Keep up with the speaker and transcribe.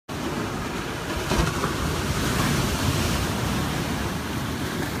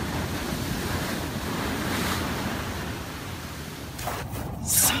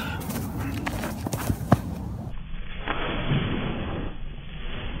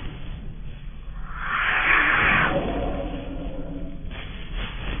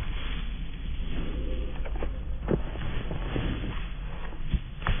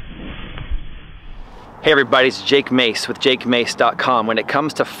Hey everybody, it's Jake Mace with JakeMace.com. When it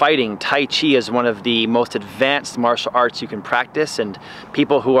comes to fighting, Tai Chi is one of the most advanced martial arts you can practice, and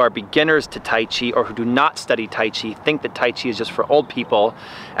people who are beginners to Tai Chi or who do not study Tai Chi think that Tai Chi is just for old people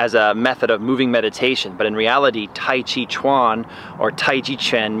as a method of moving meditation. But in reality, Tai Chi Chuan or Tai Chi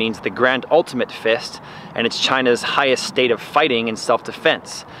Chuan means the grand ultimate fist, and it's China's highest state of fighting and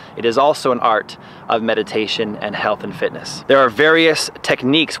self-defense. It is also an art of meditation and health and fitness. There are various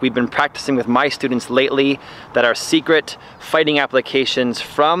techniques we've been practicing with my students lately that are secret fighting applications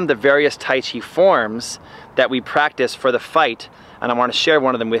from the various Tai Chi forms that we practice for the fight, and I want to share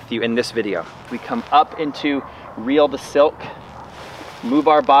one of them with you in this video. We come up into reel the silk, move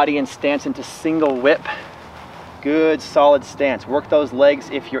our body and stance into single whip. Good solid stance. Work those legs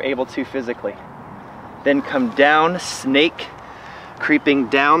if you're able to physically. Then come down, snake, creeping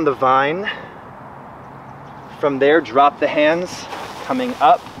down the vine. From there, drop the hands, coming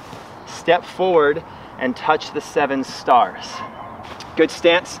up, step forward, and touch the 7 stars. Good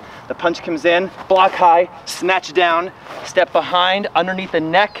stance. The punch comes in, block high, snatch down, step behind, underneath the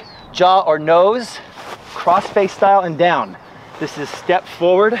neck, jaw or nose, cross-face style and down. This is step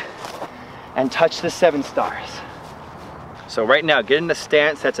forward and touch the 7 stars. So right now, get in the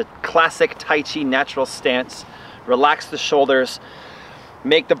stance. That's a classic Tai Chi natural stance. Relax the shoulders.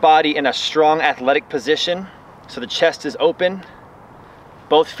 Make the body in a strong athletic position. So the chest is open.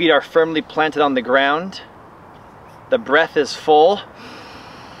 Both feet are firmly planted on the ground. The breath is full.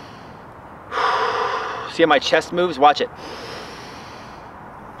 See how my chest moves? Watch it.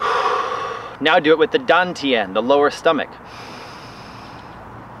 Now do it with the dantian, the lower stomach.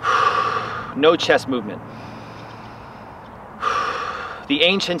 No chest movement. The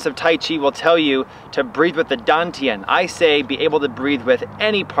ancients of Tai Chi will tell you to breathe with the dantian. I say be able to breathe with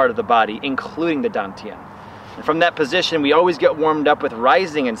any part of the body, including the dantian. And from that position, we always get warmed up with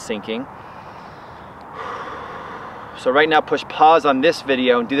rising and sinking. So right now, push pause on this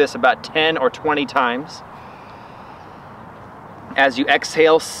video and do this about 10 or 20 times. As you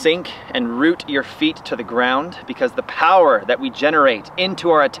exhale, sink and root your feet to the ground, because the power that we generate into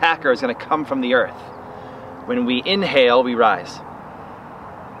our attacker is going to come from the earth. When we inhale, we rise.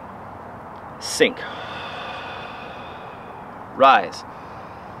 Sink. Rise.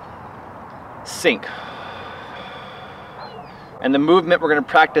 Sink. And the movement we're going to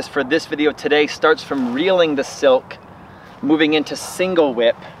practice for this video today starts from reeling the silk, moving into single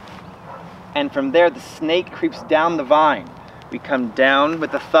whip, and from there the snake creeps down the vine. We come down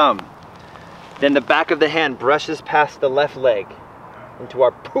with the thumb. Then the back of the hand brushes past the left leg into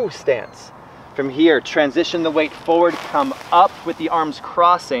our poo stance. From here, transition the weight forward, come up with the arms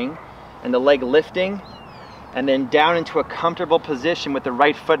crossing and the leg lifting, and then down into a comfortable position with the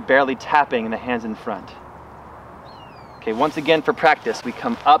right foot barely tapping and the hands in front. Okay, once again for practice, we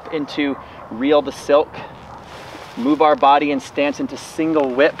come up into reel the silk, move our body and stance into single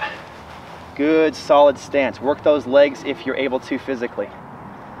whip. Good solid stance. Work those legs if you're able to physically.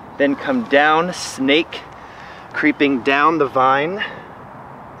 Then come down, snake, creeping down the vine.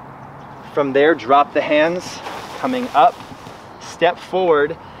 From there, drop the hands, coming up, step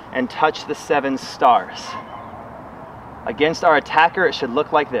forward, and touch the 7 stars. Against our attacker, it should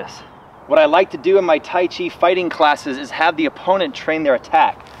look like this. What I like to do in my Tai Chi fighting classes is have the opponent train their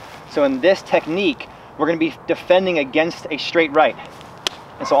attack. So in this technique, we're going to be defending against a straight right.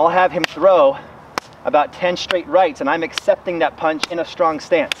 And so I'll have him throw about 10 straight rights, and I'm accepting that punch in a strong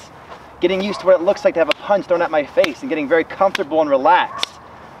stance. Getting used to what it looks like to have a punch thrown at my face and getting very comfortable and relaxed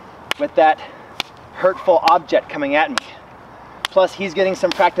with that hurtful object coming at me. Plus, he's getting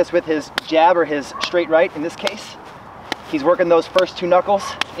some practice with his jab or his straight right in this case. He's working those first 2 knuckles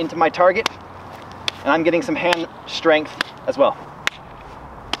into my target, and I'm getting some hand strength as well.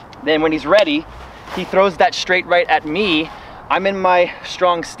 Then when he's ready, he throws that straight right at me. I'm in my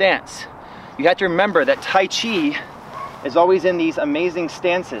strong stance. You have to remember that Tai Chi is always in these amazing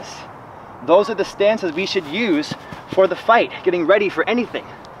stances. Those are the stances we should use for the fight, getting ready for anything.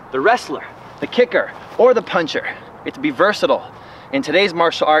 The wrestler, the kicker, or the puncher. You have to be versatile. In today's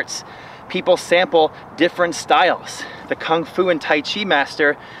martial arts, people sample different styles. The Kung Fu and Tai Chi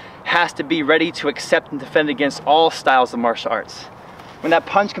master has to be ready to accept and defend against all styles of martial arts. When that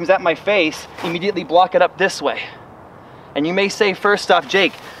punch comes at my face, immediately block it up this way. And you may say, first off,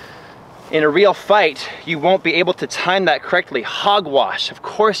 Jake, in a real fight, you won't be able to time that correctly. Hogwash, of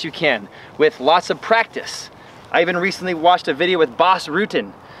course you can, with lots of practice. I even recently watched a video with Boss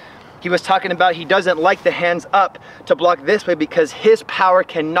Rutan. He was talking about he doesn't like the hands up to block this way because his power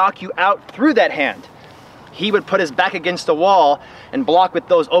can knock you out through that hand. He would put his back against the wall and block with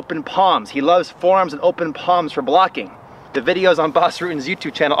those open palms. He loves forearms and open palms for blocking. The video's on Boss Rutan's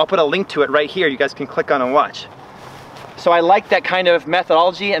YouTube channel. I'll put a link to it right here. You guys can click on and watch. So I like that kind of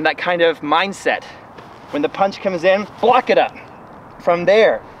methodology and that kind of mindset. When the punch comes in, block it up. From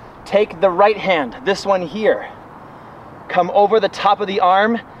there, take the right hand, this one here, come over the top of the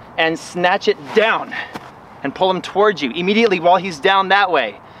arm and snatch it down and pull him towards you immediately while he's down that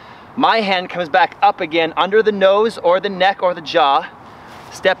way. My hand comes back up again under the nose or the neck or the jaw,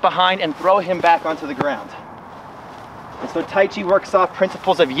 step behind and throw him back onto the ground. And so Tai Chi works off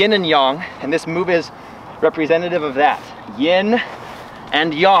principles of yin and yang, and this move is representative of that. Yin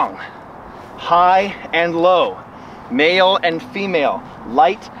and yang, high and low, male and female,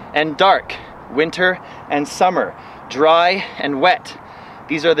 light and dark, winter and summer, dry and wet.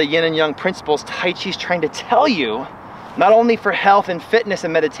 These are the yin and yang principles Tai Chi's trying to tell you, not only for health and fitness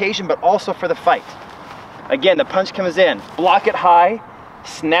and meditation, but also for the fight. Again, the punch comes in, block it high,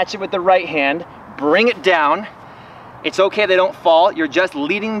 snatch it with the right hand, bring it down. It's okay they don't fall, you're just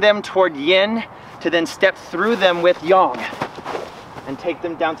leading them toward yin to then step through them with yang and take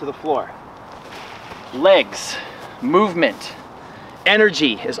them down to the floor. Legs, movement,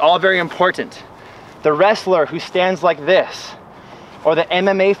 energy is all very important. The wrestler who stands like this, or the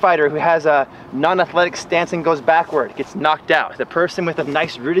MMA fighter who has a non-athletic stance and goes backward, gets knocked out. The person with a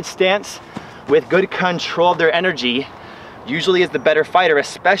nice rooted stance with good control of their energy usually is the better fighter,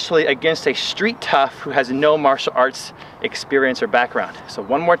 especially against a street tough who has no martial arts experience or background. So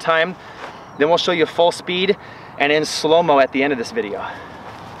one more time, then we'll show you full speed and in slow-mo at the end of this video.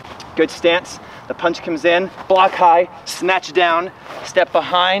 Good stance, the punch comes in, block high, snatch down, step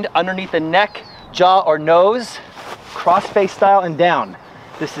behind, underneath the neck, jaw or nose, cross-face style and down.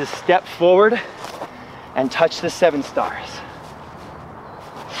 This is step forward and touch the 7 stars.